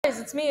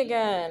it's me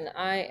again.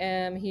 I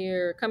am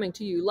here coming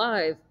to you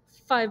live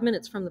 5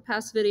 minutes from the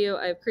past video.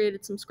 I've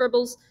created some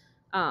scribbles.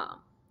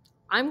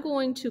 I'm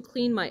going to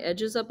clean my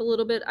edges up a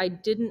little bit. I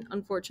didn't,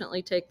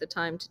 unfortunately, take the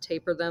time to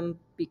taper them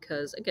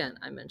because, again,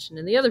 I mentioned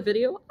in the other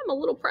video, I'm a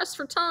little pressed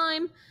for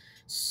time.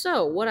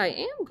 So what I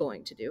am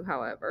going to do,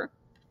 however,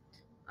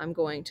 I'm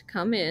going to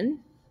come in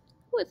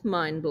with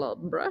my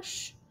blob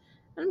brush,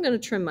 and I'm going to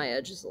trim my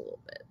edges a little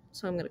bit.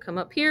 So I'm going to come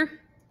up here,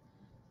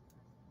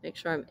 make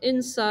sure I'm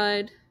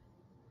inside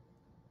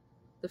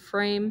the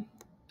frame.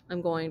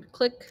 I'm going to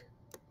click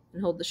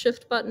and hold the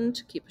shift button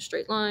to keep a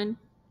straight line,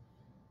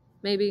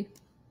 maybe,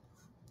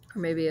 or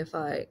maybe if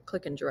I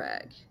click and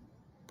drag.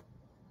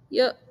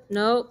 Yep,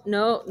 no,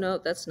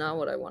 that's not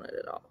what I wanted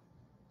at all.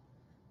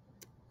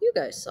 You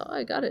guys saw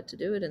I got it to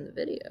do it in the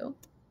video.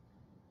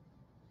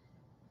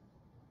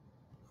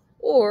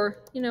 Or,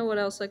 you know what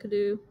else I could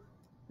do?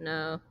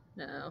 No,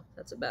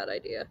 that's a bad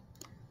idea.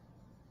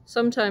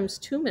 Sometimes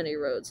too many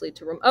roads lead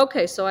to Rome.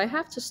 Okay, so I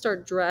have to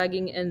start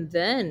dragging and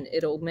then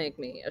it'll make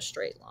me a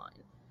straight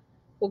line.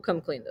 We'll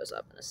come clean those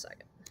up in a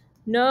second.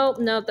 No,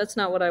 that's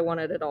not what I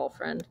wanted at all,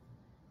 friend.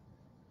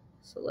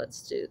 So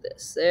let's do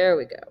this. There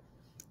we go.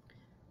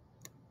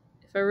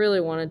 If I really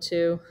wanted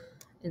to,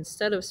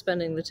 instead of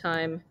spending the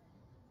time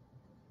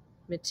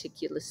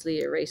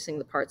meticulously erasing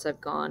the parts I've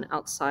gone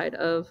outside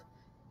of,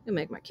 and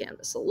make my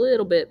canvas a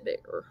little bit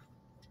bigger.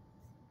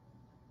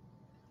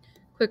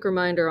 Quick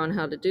reminder on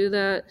how to do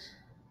that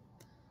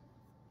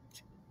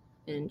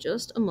in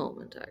just a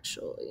moment,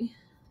 actually.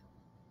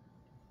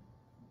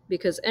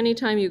 Because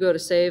anytime you go to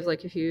save,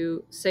 like if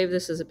you save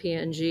this as a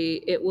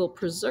PNG, it will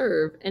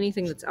preserve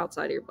anything that's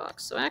outside of your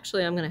box. So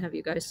actually, I'm going to have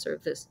you guys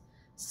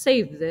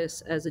save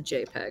this as a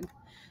JPEG.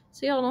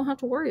 So y'all don't have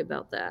to worry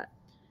about that.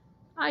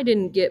 I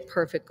didn't get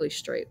perfectly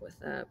straight with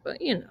that,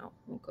 but you know,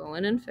 we'll go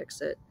in and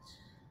fix it.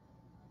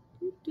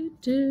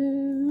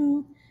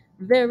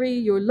 Vary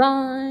your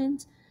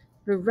lines.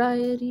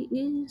 Variety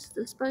is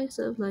the spice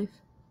of life.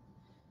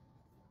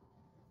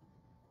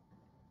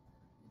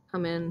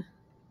 Come in,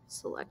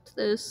 select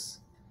this,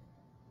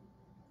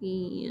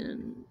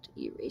 and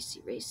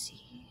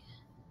erasey.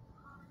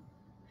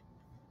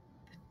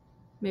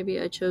 Maybe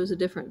I chose a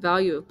different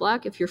value of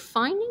black. If you're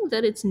finding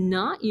that it's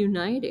not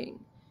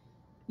uniting,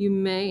 you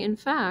may, in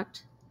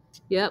fact,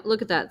 yep,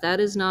 look at that. That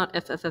is not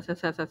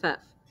FFFFFFF.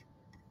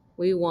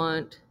 We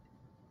want,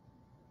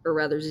 or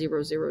rather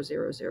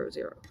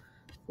 00000.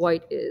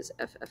 White is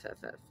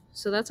FFFF.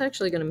 So that's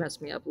actually going to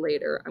mess me up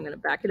later. I'm going to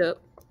back it up.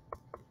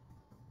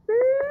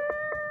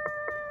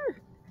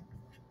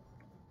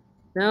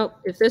 Nope.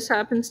 If this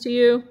happens to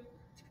you,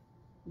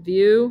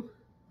 view,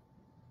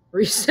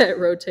 reset,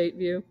 rotate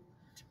view.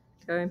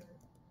 Okay. And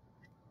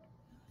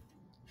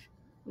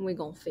we're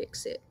going to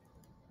fix it.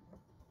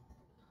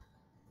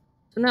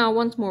 So now,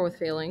 once more with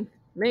feeling,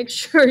 make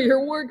sure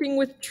you're working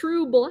with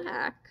true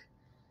black.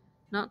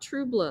 Not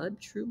true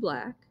blood, true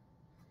black.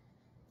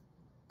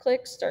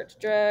 Click, start to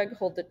drag,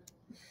 hold the...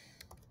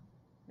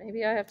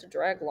 Maybe I have to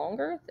drag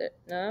longer?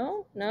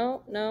 No.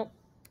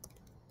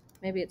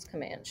 Maybe it's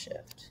Command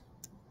Shift.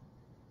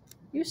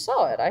 You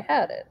saw it. I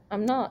had it.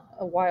 I'm not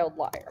a wild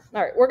liar.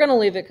 All right, we're going to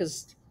leave it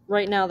because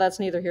right now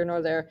that's neither here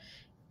nor there.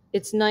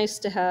 It's nice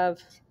to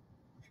have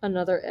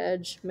another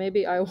edge.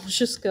 Maybe I will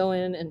just go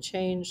in and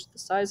change the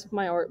size of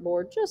my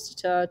artboard just a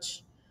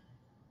touch.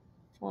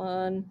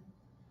 1,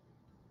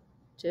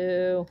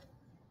 2,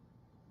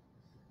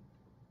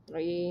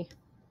 3,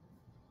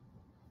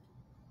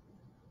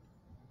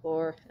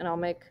 4, and I'll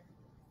make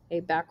a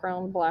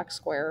background black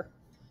square.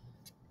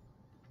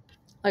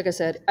 Like I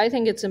said, I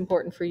think it's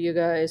important for you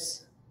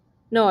guys.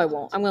 No, I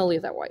won't. I'm going to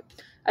leave that white.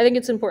 I think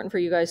it's important for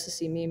you guys to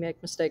see me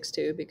make mistakes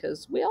too,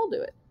 because we all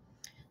do it.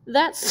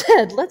 That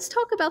said, let's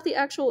talk about the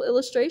actual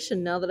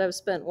illustration now that I've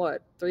spent,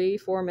 what,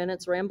 3-4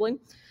 minutes rambling?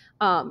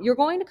 You're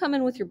going to come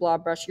in with your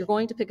blob brush. You're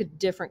going to pick a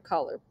different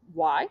color.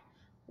 Why?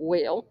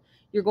 Well,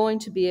 you're going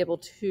to be able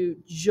to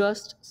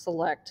just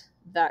select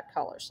that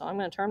color. So I'm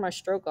going to turn my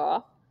stroke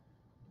off.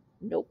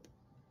 Nope.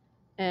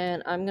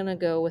 And I'm going to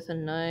go with a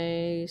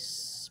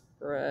nice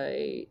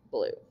bright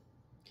blue.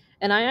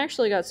 And I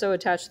actually got so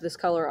attached to this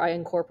color, I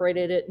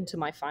incorporated it into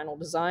my final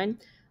design.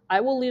 I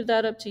will leave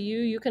that up to you.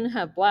 You can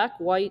have black,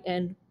 white,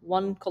 and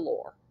one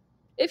color.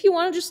 If you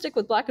want to just stick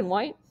with black and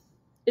white,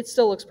 it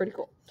still looks pretty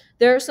cool.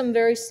 There are some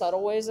very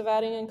subtle ways of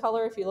adding in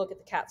color. If you look at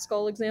the cat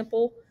skull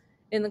example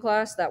in the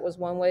class, that was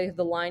one way.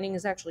 The lining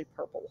is actually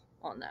purple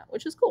on that,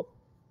 which is cool.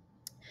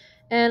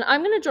 And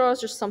I'm going to draw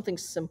just something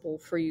simple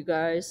for you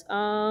guys.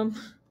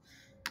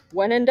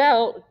 When in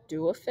doubt,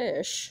 do a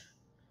fish.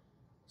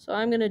 So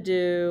I'm going to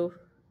do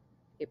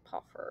a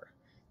puffer.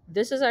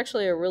 This is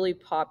actually a really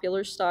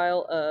popular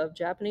style of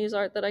Japanese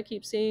art that I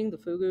keep seeing, the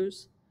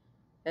fugus.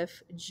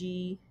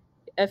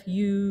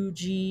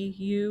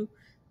 F-U-G-U.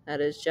 That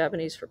is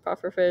Japanese for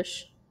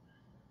pufferfish.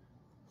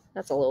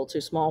 That's a little too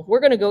small. We're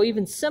going to go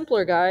even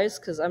simpler, guys,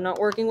 because I'm not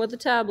working with a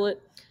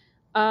tablet.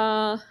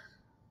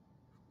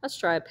 Let's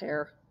try a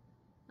pear.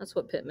 That's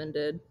what Pittman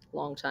did a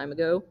long time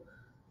ago.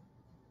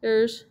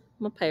 There's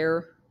my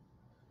pear.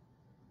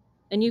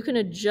 And you can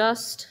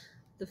adjust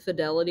the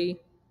fidelity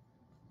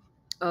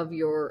of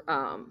your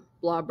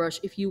blob brush.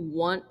 If you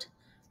want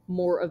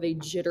more of a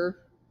jitter,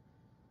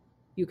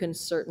 you can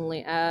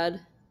certainly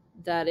add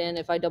that in.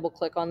 If I double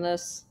click on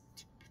this,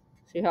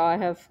 see how I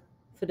have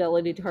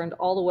fidelity turned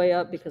all the way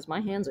up because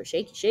my hands are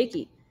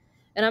shaky.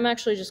 And I'm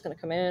actually just going to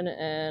come in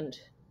and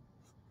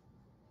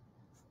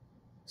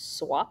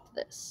swap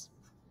this.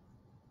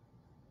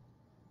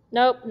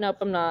 Nope,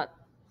 I'm not.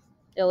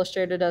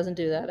 Illustrator doesn't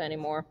do that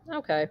anymore.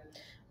 Okay,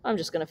 I'm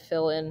just going to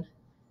fill in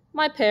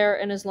my pear,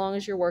 and as long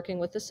as you're working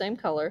with the same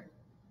color,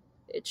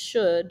 it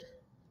should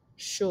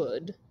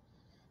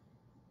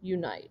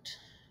unite.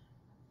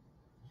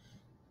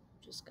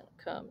 Just going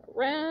to come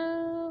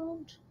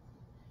around.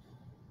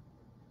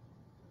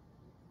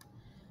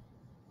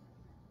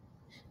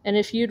 And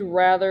if you'd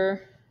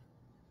rather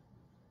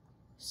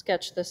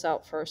sketch this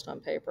out first on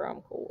paper,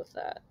 I'm cool with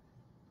that.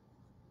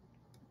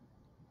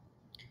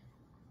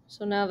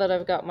 So now that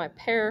I've got my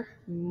pear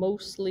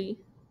mostly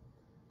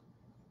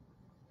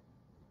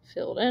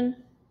filled in,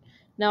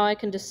 now I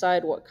can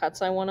decide what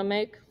cuts I want to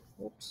make.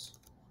 Whoops.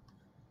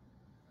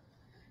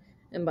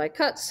 And by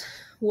cuts,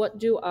 what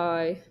do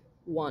I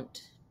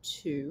want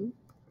to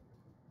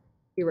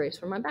erase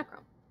from my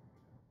background?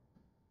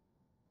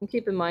 And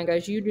keep in mind,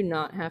 guys, you do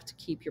not have to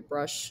keep your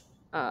brush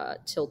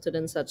tilted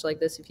and such like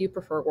this. If you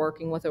prefer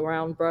working with a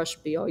round brush,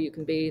 be all you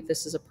can be.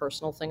 This is a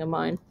personal thing of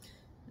mine.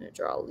 I'm going to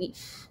draw a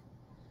leaf.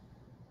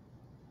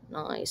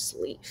 Nice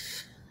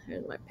leaf.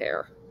 Here's my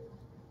pear.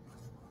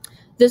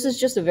 This is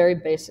just a very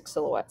basic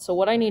silhouette. So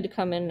what I need to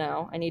come in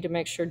now, I need to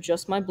make sure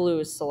just my blue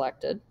is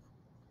selected.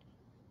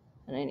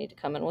 And I need to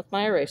come in with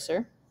my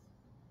eraser.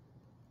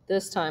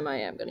 This time I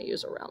am going to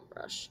use a round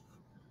brush.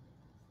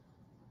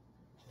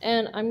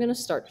 And I'm going to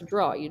start to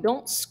draw. You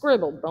don't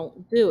scribble,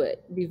 don't do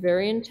it. Be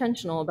very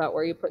intentional about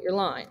where you put your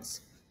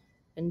lines.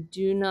 And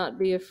do not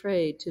be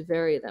afraid to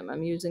vary them.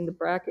 I'm using the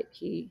bracket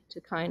key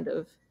to kind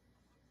of...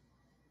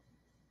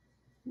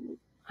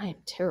 I am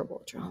terrible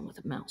at drawing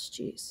with a mouse,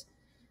 jeez.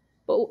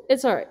 But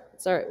it's all right.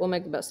 It's all right. We'll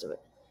make the best of it.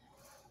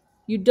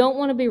 You don't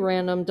want to be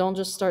random. Don't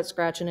just start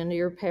scratching into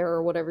your pear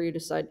or whatever you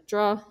decide to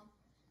draw.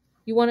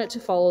 You want it to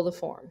follow the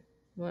form.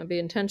 You want to be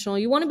intentional.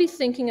 You want to be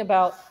thinking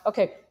about,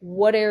 okay,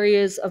 what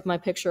areas of my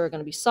picture are going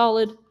to be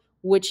solid?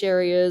 Which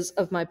areas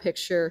of my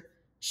picture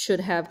should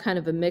have kind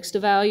of a mixed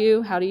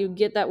value? How do you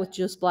get that with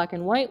just black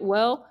and white?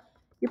 Well,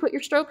 you put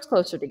your strokes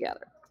closer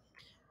together.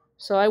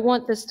 So I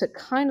want this to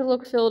kind of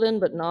look filled in,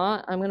 but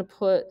not. I'm going to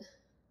put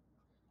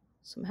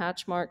some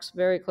hatch marks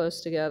very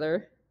close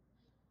together.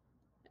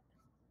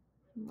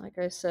 Like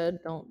I said,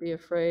 don't be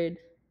afraid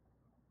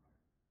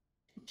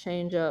to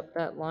change up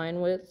that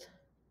line width.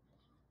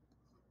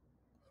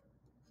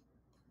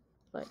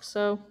 Like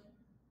so.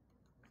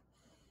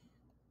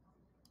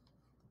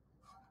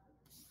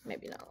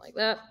 Maybe not like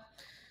that.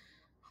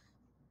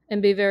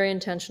 And be very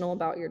intentional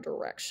about your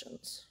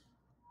directions.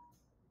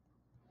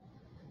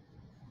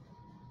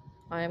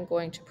 I am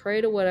going to pray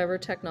to whatever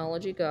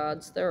technology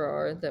gods there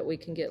are that we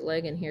can get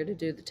Leg in here to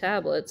do the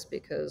tablets,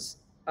 because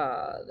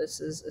this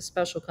is a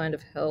special kind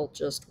of hell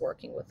just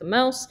working with the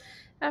mouse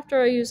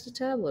after I used a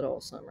tablet all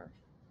summer.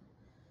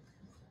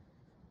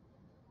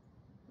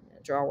 I'm going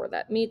to draw where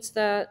that meets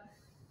that.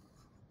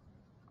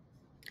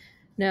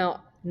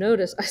 Now,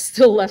 notice I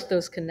still left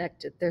those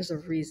connected. There's a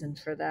reason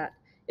for that,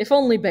 if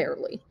only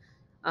barely.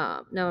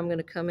 Now I'm going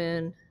to come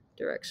in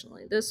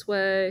directionally this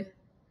way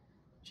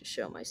to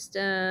show my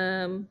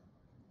stem.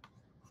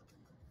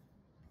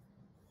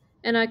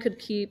 And I could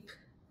keep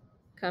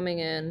coming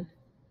in.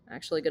 I'm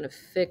actually going to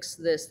fix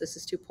this. This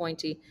is too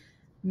pointy.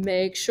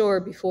 Make sure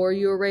before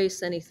you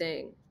erase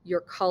anything, your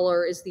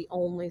color is the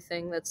only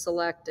thing that's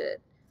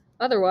selected.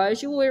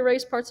 Otherwise, you will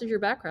erase parts of your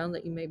background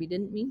that you maybe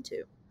didn't mean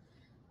to.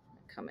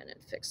 Come in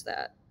and fix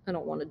that. I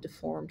don't want a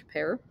deformed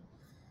pear.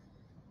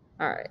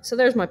 All right, so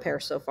there's my pear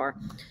so far.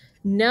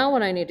 Now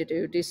what I need to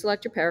do,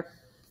 deselect your pear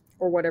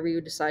or whatever you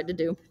decide to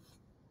do,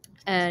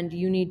 and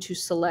you need to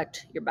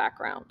select your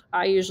background.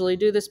 I usually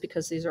do this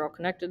because these are all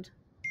connected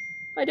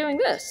by doing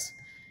this.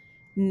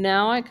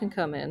 Now I can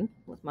come in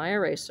with my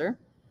eraser,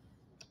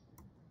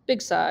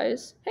 big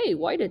size. Hey,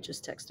 Whited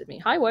just texted me.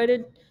 Hi,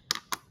 Whited.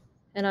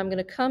 And I'm going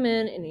to come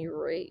in and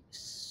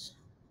erase.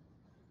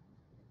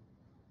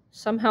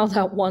 Somehow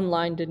that one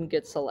line didn't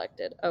get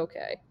selected.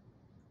 Okay.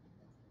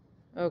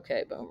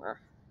 Okay,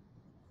 Boomer.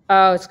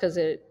 Oh, it's because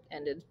it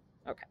ended.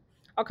 Okay.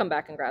 I'll come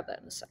back and grab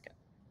that in a second.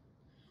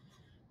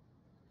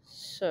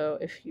 So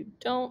if you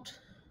don't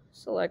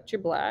select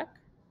your black,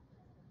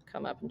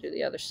 come up and do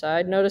the other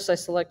side. Notice I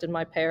selected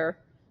my pear.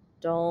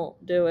 Don't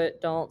do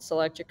it. Don't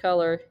select your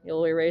color.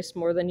 You'll erase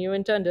more than you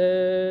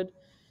intended.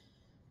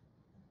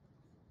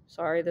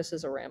 Sorry, this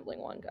is a rambling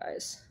one,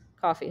 guys.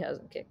 Coffee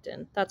hasn't kicked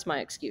in. That's my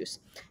excuse.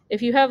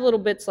 If you have little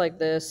bits like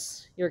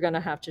this, you're going to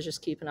have to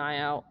just keep an eye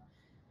out.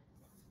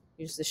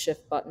 Use the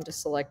shift button to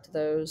select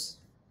those.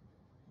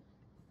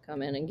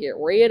 Come in and get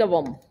rid of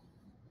them.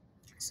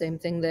 Same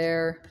thing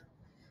there.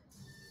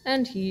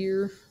 And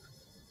here.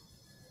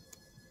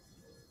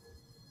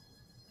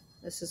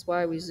 This is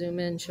why we zoom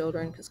in,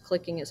 children, because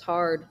clicking is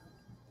hard.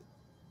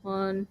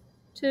 1,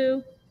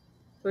 2,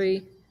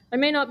 3. I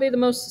may not be the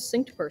most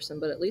succinct person,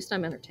 but at least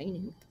I'm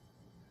entertaining.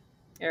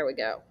 There we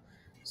go.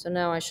 So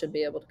now I should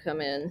be able to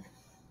come in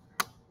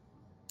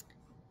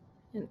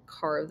and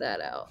carve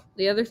that out.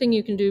 The other thing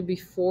you can do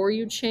before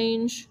you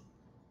change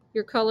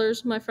your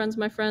colors, my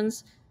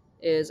friends,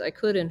 is I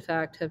could in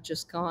fact have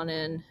just gone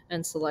in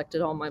and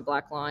selected all my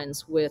black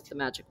lines with the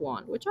magic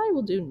wand, which I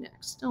will do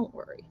next. Don't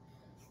worry.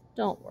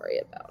 Don't worry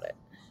about it.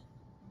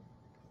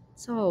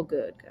 It's all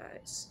good,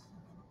 guys.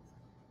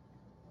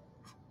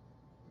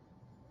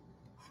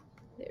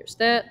 There's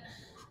that.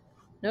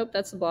 Nope,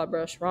 that's the blob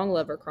brush. Wrong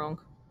lever, Kronk.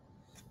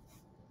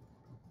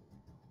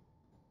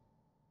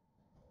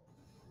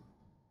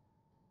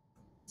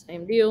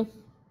 Same deal.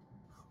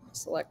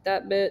 Select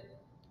that bit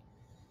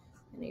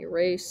and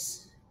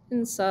erase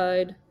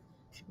inside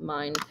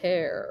mine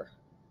pair.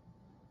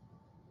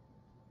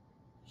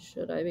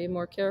 Should I be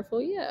more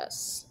careful?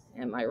 Yes.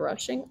 Am I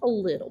rushing? A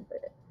little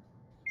bit.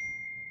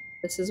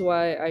 This is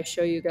why I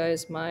show you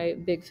guys my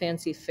big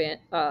fancy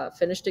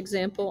finished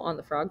example on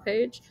the frog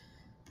page,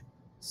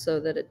 so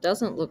that it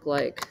doesn't look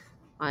like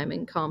I'm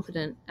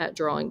incompetent at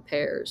drawing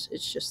pairs.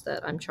 It's just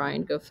that I'm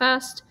trying to go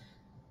fast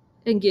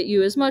and get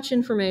you as much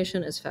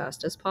information as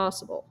fast as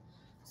possible.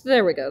 So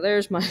there we go.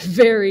 There's my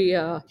very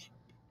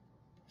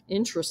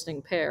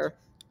interesting pair.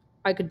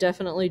 I could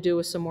definitely do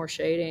with some more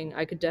shading.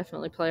 I could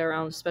definitely play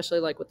around, especially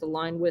like with the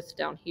line width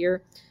down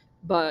here,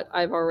 but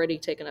I've already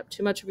taken up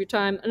too much of your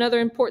time. Another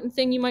important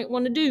thing you might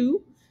want to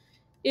do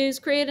is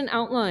create an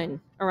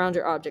outline around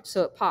your object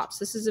so it pops.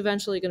 This is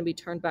eventually going to be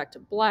turned back to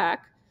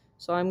black,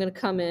 so I'm going to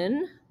come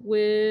in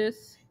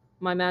with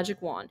my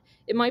magic wand.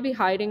 It might be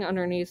hiding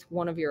underneath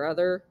one of your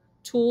other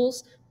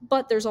tools,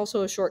 but there's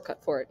also a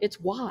shortcut for it. It's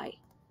Y.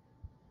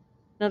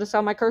 Notice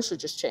how my cursor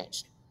just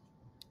changed.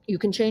 You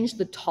can change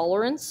the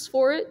tolerance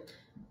for it.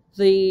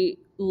 The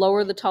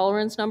lower the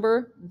tolerance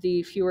number,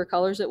 the fewer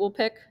colors it will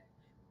pick.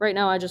 Right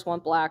now I just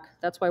want black.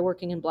 That's why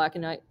working in black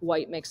and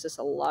white makes this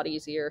a lot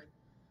easier.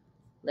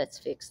 Let's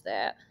fix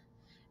that.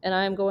 And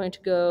I'm going to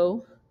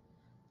go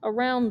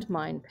around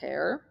mine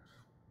pair.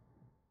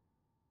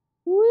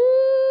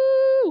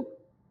 Woo!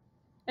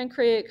 And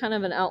create kind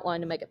of an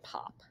outline to make it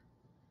pop.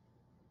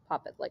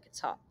 Pop it like it's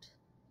hot.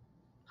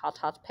 Hot,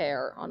 hot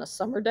pear on a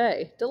summer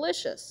day.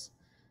 Delicious.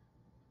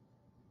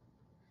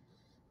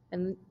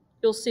 And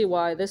you'll see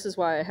why. This is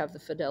why I have the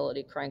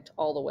fidelity cranked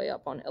all the way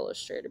up on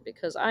Illustrator,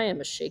 because I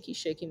am a shaky,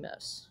 shaky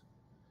mess.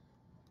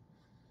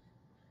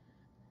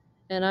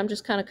 And I'm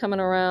just kind of coming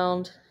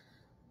around.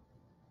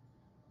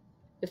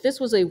 If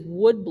this was a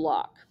wood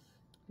block,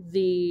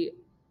 the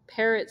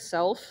pear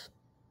itself,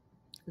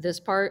 this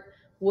part,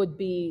 would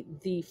be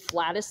the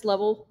flattest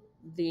level,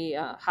 the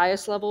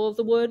highest level of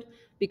the wood,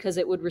 because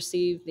it would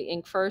receive the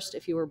ink first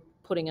if you were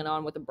putting it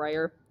on with a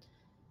brayer.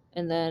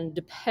 And then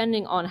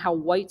depending on how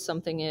white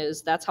something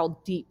is, that's how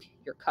deep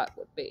your cut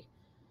would be.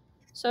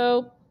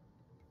 So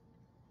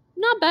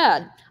not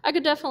bad. I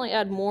could definitely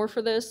add more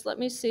for this. Let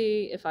me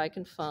see if I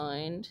can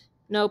find...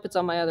 Nope, it's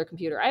on my other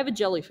computer. I have a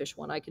jellyfish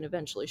one I can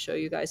eventually show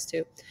you guys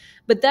too.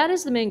 But that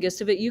is the main gist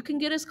of it. You can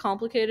get as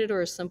complicated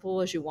or as simple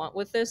as you want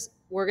with this.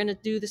 We're going to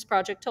do this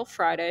project till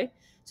Friday.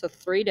 So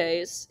 3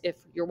 days. If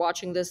you're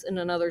watching this in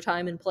another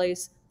time and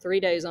place,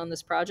 3 days on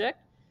this project.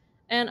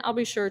 And I'll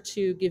be sure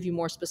to give you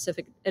more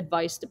specific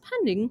advice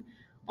depending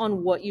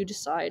on what you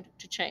decide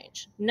to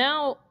change.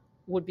 Now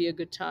would be a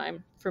good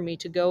time for me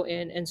to go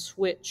in and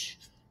switch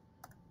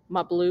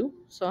my blue.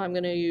 So I'm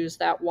going to use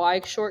that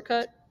Y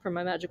shortcut for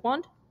my magic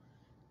wand.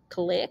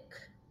 Click.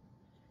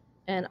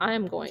 And I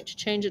am going to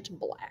change it to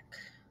black.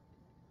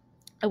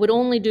 I would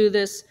only do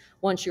this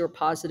once you're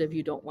positive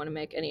you don't want to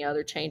make any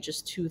other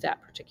changes to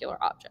that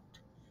particular object.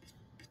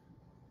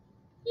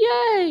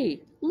 Yay!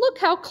 Look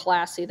how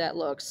classy that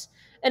looks.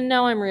 And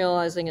now I'm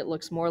realizing it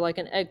looks more like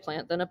an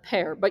eggplant than a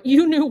pear, but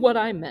you knew what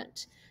I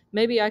meant.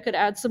 Maybe I could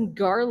add some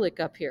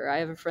garlic up here. I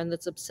have a friend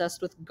that's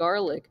obsessed with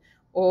garlic.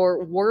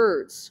 Or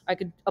words. I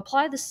could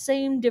apply the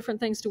same different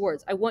things to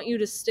words. I want you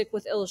to stick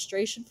with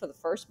illustration for the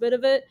first bit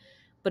of it,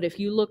 but if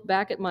you look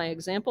back at my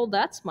example,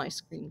 that's my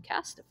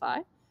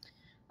screencastify.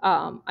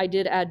 I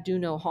did add do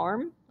no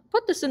harm.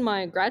 Put this in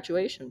my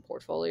graduation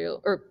portfolio,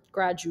 or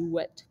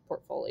graduate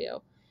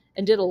portfolio,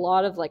 and did a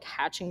lot of like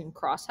hatching and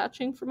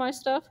cross-hatching for my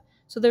stuff.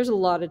 So there's a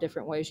lot of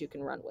different ways you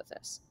can run with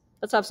this.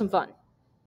 Let's have some fun.